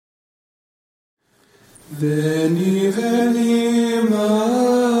Veni, veni,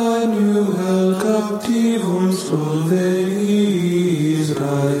 Emmanuel, captivum solve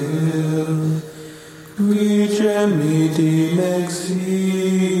Israel, qui gemit in exilio,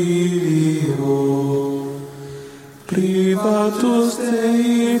 privatus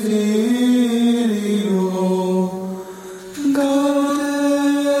Dei filio, gaude,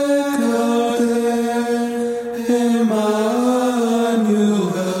 gaude, Emmanuel,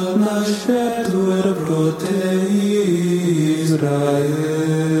 nascetur pro te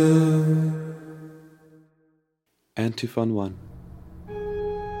Israel. Antiphon 1.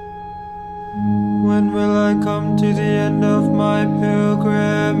 When will I come to the end of my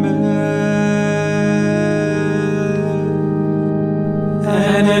pilgrimage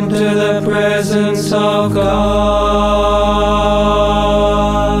and enter the presence of God?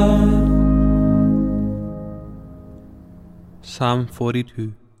 Psalm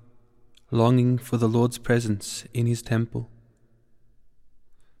 42. Longing for the Lord's presence in His temple.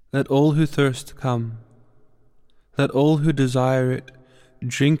 Let all who thirst come. Let all who desire it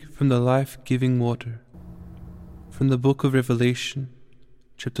drink from the life-giving water. From the book of Revelation,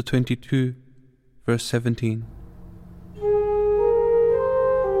 chapter 22, verse 17.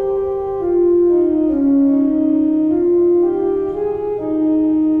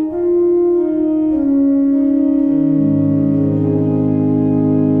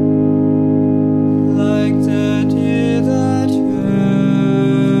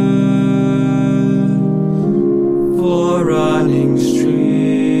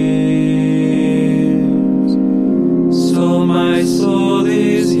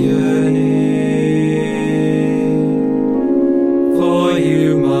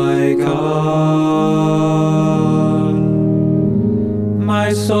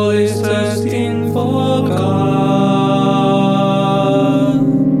 My soul is thirsting for God,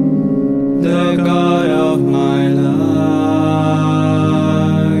 the God of my life.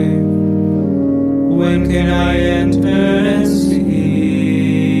 When can I enter and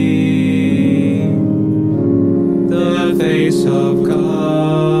see the face of God?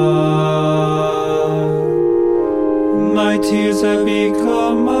 My tears have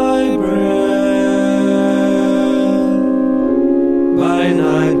become my bread. By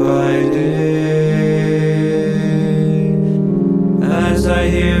night, by day, as I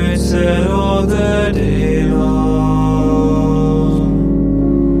hear it said all the day long,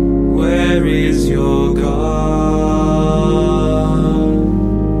 where is your God?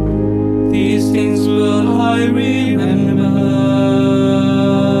 These things will I remember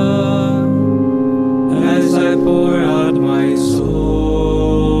as I pour out my soul.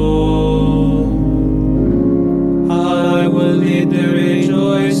 I will lead the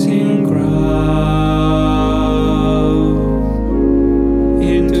rejoicing crowd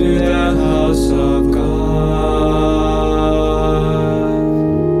into the house of God.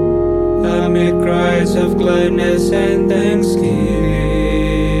 Amid cries of gladness and thanksgiving,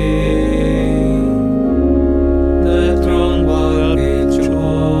 the throne will be joy.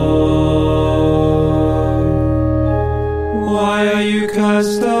 Why are you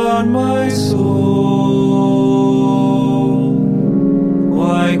cast down, my soul?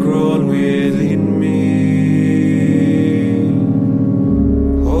 Why groan within me?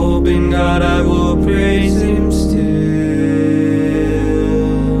 Hope in God I will praise Him still,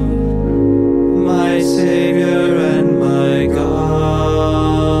 my Savior and my God.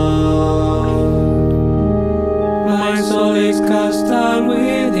 My soul is cast down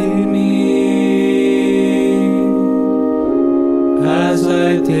within me as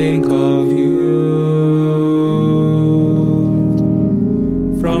I think of you.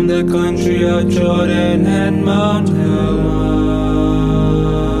 From the country of Jordan and Mount Hermon,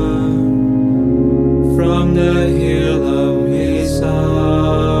 from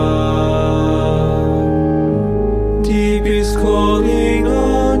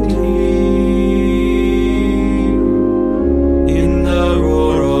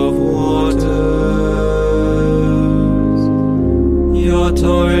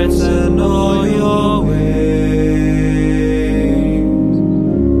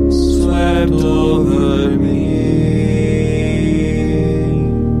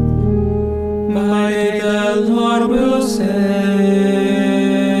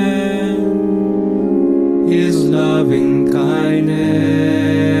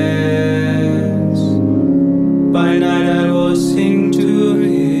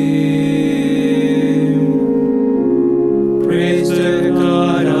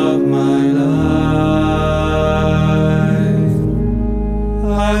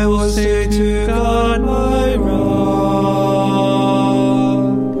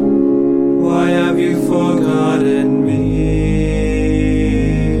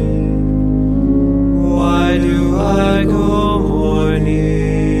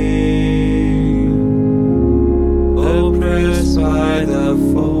by the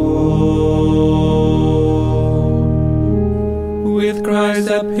foe. With cries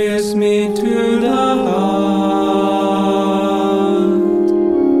that pierce me to the heart,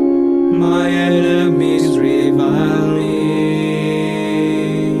 my enemies revile me,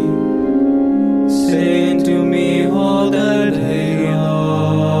 saying to me all the day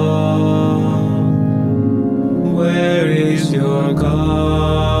long, where is your God?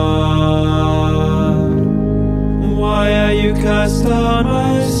 Why are you cast down,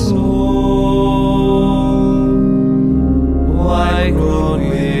 my soul? Why groan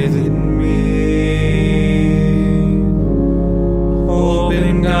within me? Hope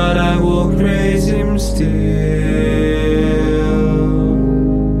in God I will praise Him still,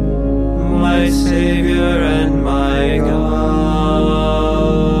 my Savior and my God.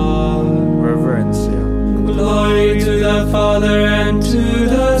 Reverencia. Glory to the Father and to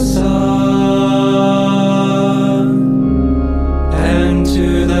the Son and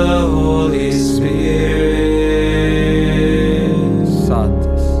to the Holy Spirit,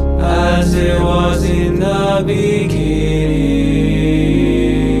 Satis. as it was in the beginning,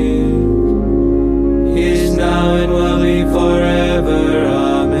 is now and will be forever.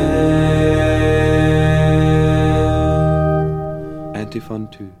 Amen. Antiphon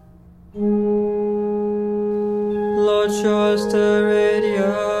 2. Lord, show us the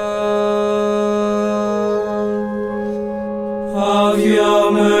radiance of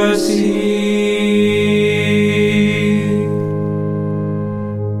your mercy.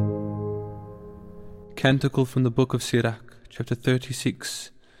 Canticle from the book of Sirach, chapter 36,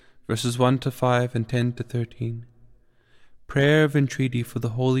 verses 1 to 5 and 10 to 13. Prayer of entreaty for the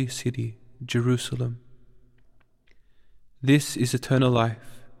holy city, Jerusalem. This is eternal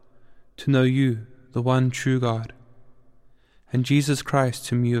life, to know you, the one true God, and Jesus Christ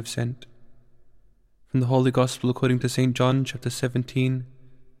whom you have sent. From the Holy Gospel according to St. John, chapter 17,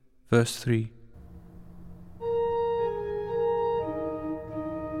 verse 3.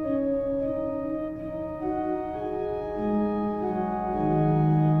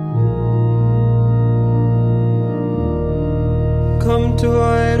 Come to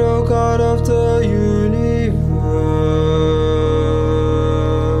aid, O God of the universe,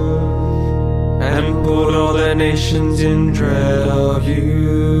 and put all the nations in dread of you.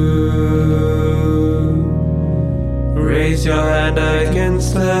 Raise your hand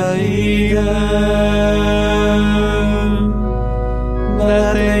against the heathen,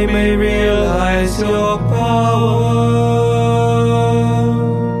 that they may realize your power,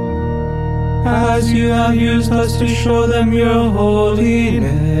 as you have used us to show them your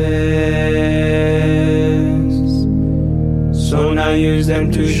holiness. So now use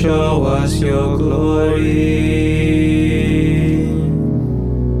them to show us your glory.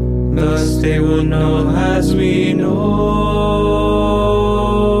 Thus they will know as we know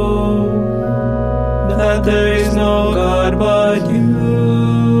that there is no God but you.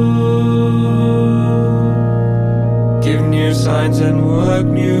 Give new signs and work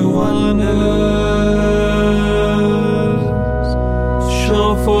new wonders.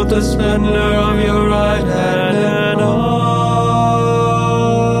 Show forth the splendor of your right hand and arm.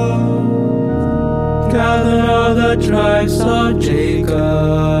 Gather all the tribes of Jacob,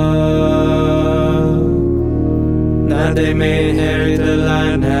 that they may inherit the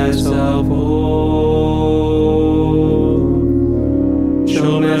land as of old.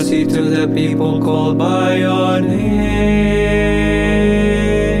 Show mercy to the people called by your name,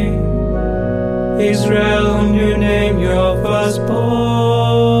 Israel, whom you name your firstborn.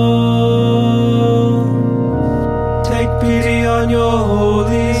 Take pity on your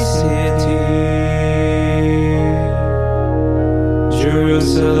holy city,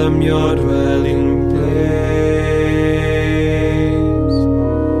 Jerusalem, your dwelling place.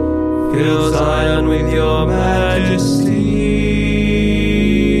 Fill Zion with your majesty,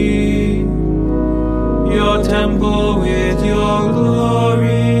 your temple with your glory.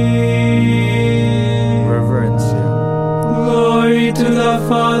 Reverencia. Glory to the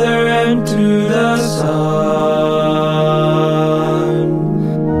Father and to the Son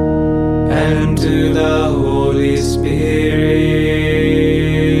and to the Holy Spirit,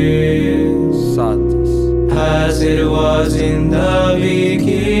 Satis. as it was in the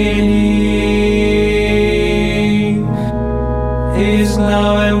beginning, is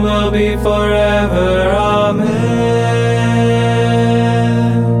now and will be forever. Amen.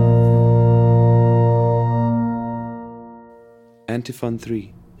 Antiphon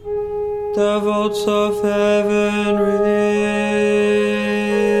 3. The vaults of heaven ring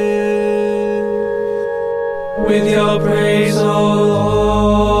with your praise, O Lord.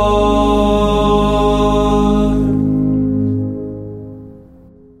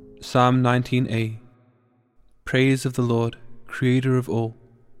 Psalm 19a. Praise of the Lord, Creator of all.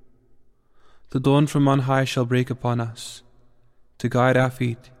 The dawn from on high shall break upon us, to guide our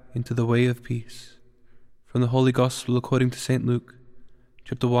feet into the way of peace. From the Holy Gospel according to St. Luke,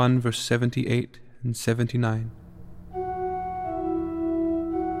 chapter 1, verse 78 and 79.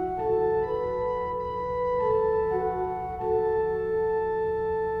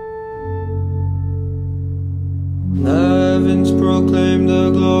 The heavens proclaim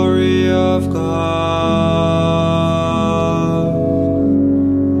the glory of God,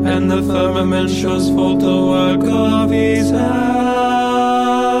 and the firmament shows forth the work of His hands.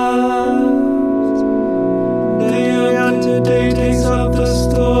 Day after day takes up the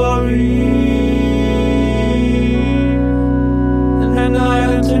story, and night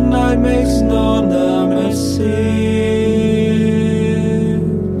after night makes known the message.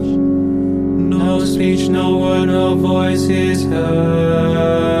 No speech, no word, no voice is heard,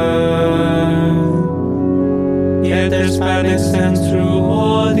 yet their span extends through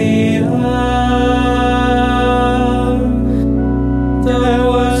all the earth. Their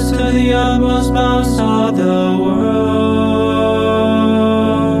words to the utmost bounds of the world.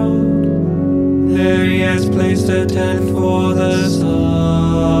 There He has placed a tent for the sun.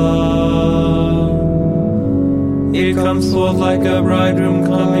 It comes forth like a bridegroom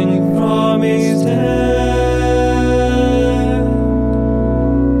coming from his tent.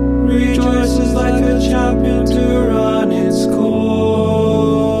 Rejoices like a champion to run its course.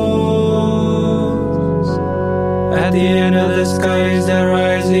 At the end of the sky is the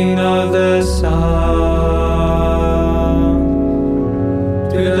rising of the sun.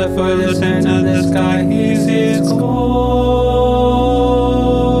 To the furthest end of the sky is its course.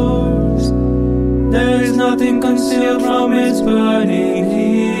 There is nothing concealed from its burning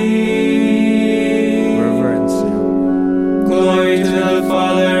heat. Reverencia. Glory to the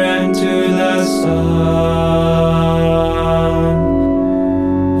Father and to the Son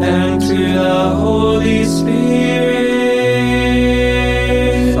and to the Holy Spirit,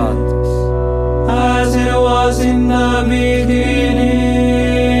 Sanctus. as it was in the beginning,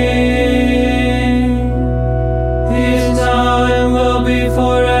 is now and will be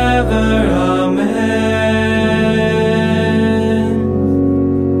forever. Amen.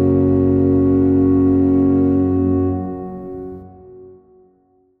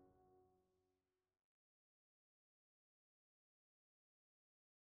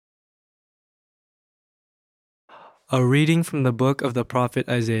 A reading from the book of the prophet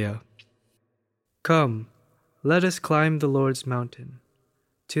Isaiah. Come, let us climb the Lord's mountain,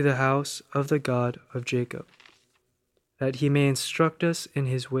 to the house of the God of Jacob, that He may instruct us in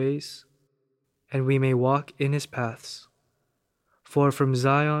His ways, and we may walk in His paths. For from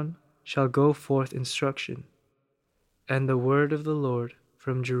Zion shall go forth instruction, and the word of the Lord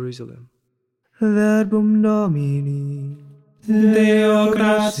from Jerusalem. Verbum Domini, Deo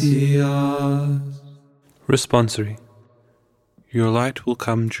gratias. Responsory. Your light will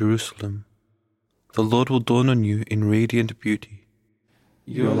come, Jerusalem. The Lord will dawn on you in radiant beauty.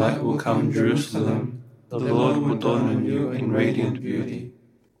 Your light will come, Jerusalem. The Lord will dawn on you in radiant beauty.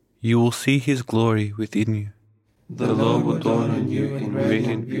 You will see His glory within you. The Lord will dawn on you in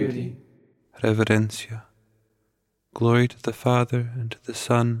radiant beauty. Reverencia. Glory to the Father, and to the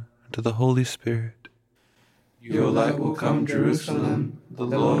Son, and to the Holy Spirit. Your light will come, Jerusalem. The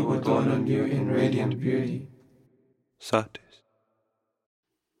Lord will dawn on you in radiant beauty. Satis.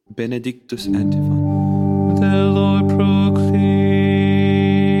 Benedictus antiphon. The Lord proclaims,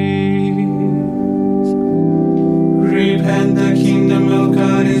 repent, the kingdom of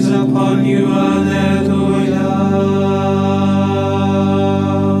God is upon you. Alleluia.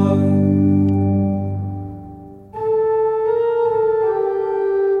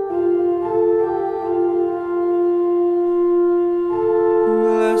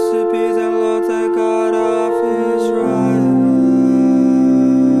 Blessed be the Lord, the God of Israel.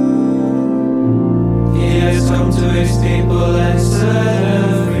 He has come to His people and set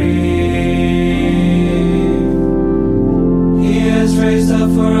them free. He has raised up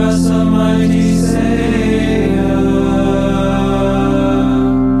for us a mighty Savior,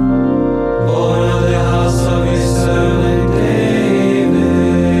 born of the house of His servant David.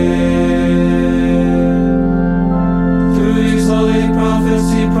 Through His holy prophets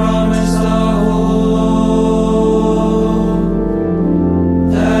He promised our hope,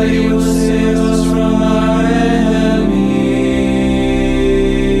 that He will save us from our enemies,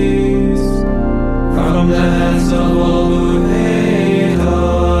 from the hands of all who hate us.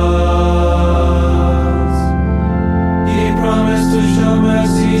 He promised to show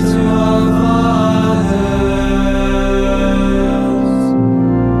mercy to our fathers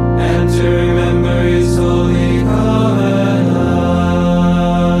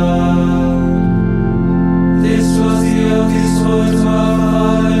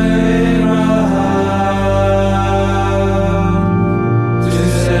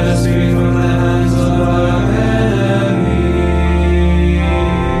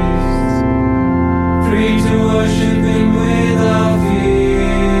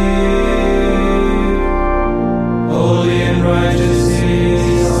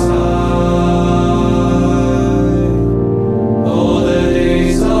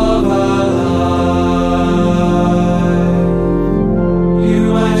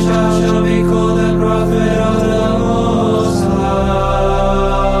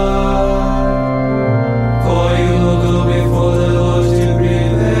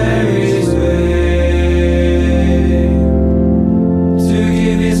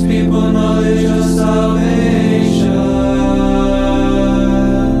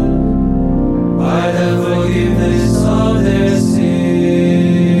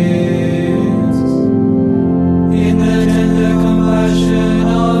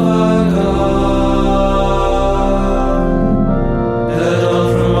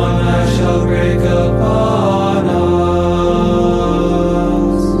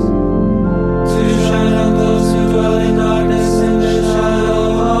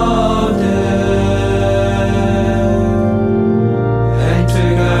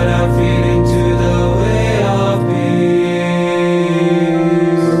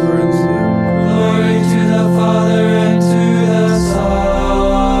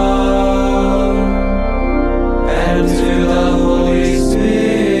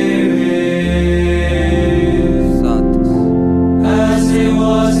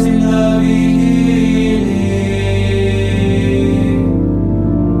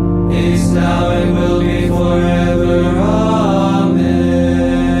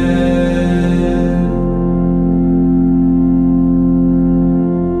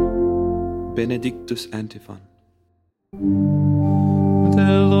Benedictus Antiphon.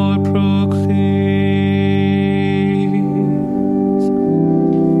 The Lord proclaims,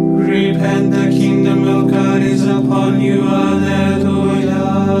 repent, the kingdom of God is upon you, Alleluia.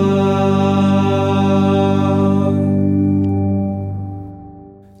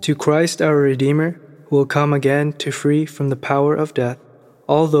 To Christ our Redeemer, who will come again to free from the power of death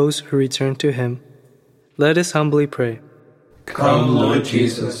all those who return to him, let us humbly pray. Come, Lord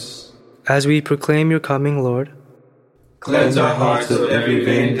Jesus. As we proclaim your coming, Lord, Cleanse our hearts of every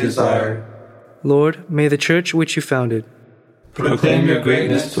vain desire. Lord, may the church which you founded, Proclaim your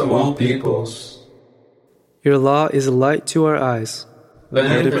greatness to all peoples. your law is a light to our eyes.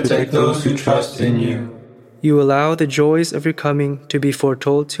 Let it protect those who trust in you. You allow the joys of your coming to be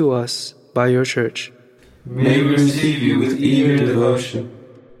foretold to us by your church. May we receive you with eager devotion.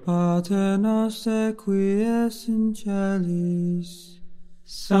 Pater noster qui es in celis,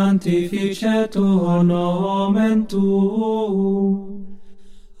 Sanctificetur nomen tuum,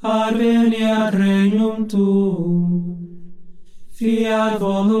 adveniat regnum tuum, fiat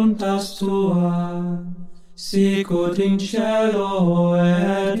voluntas tua, sicut in cielo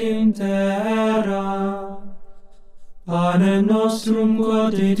et in terra. Panem nostrum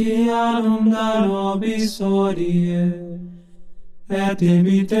quotidianum da nobis hodie, et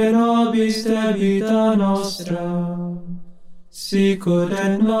dimitte nobis debita nostra, sicut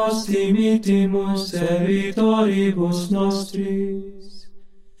et nos dimittimus debitoribus nostris,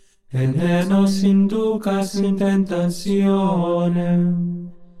 et ne nos inducas in tentationem,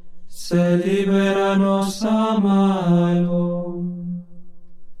 sed libera nos a malo.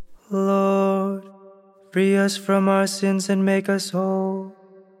 Lord, free us from our sins and make us whole.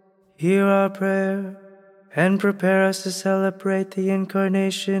 Hear our prayer, and prepare us to celebrate the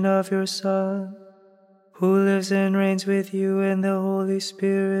incarnation of your Son, who lives and reigns with you in the Holy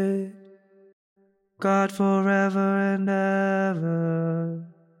Spirit, God forever and ever.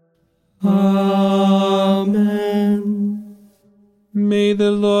 Amen. May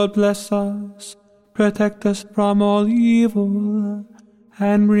the Lord bless us, protect us from all evil,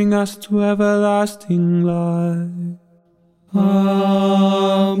 and bring us to everlasting life.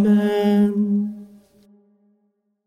 Amen.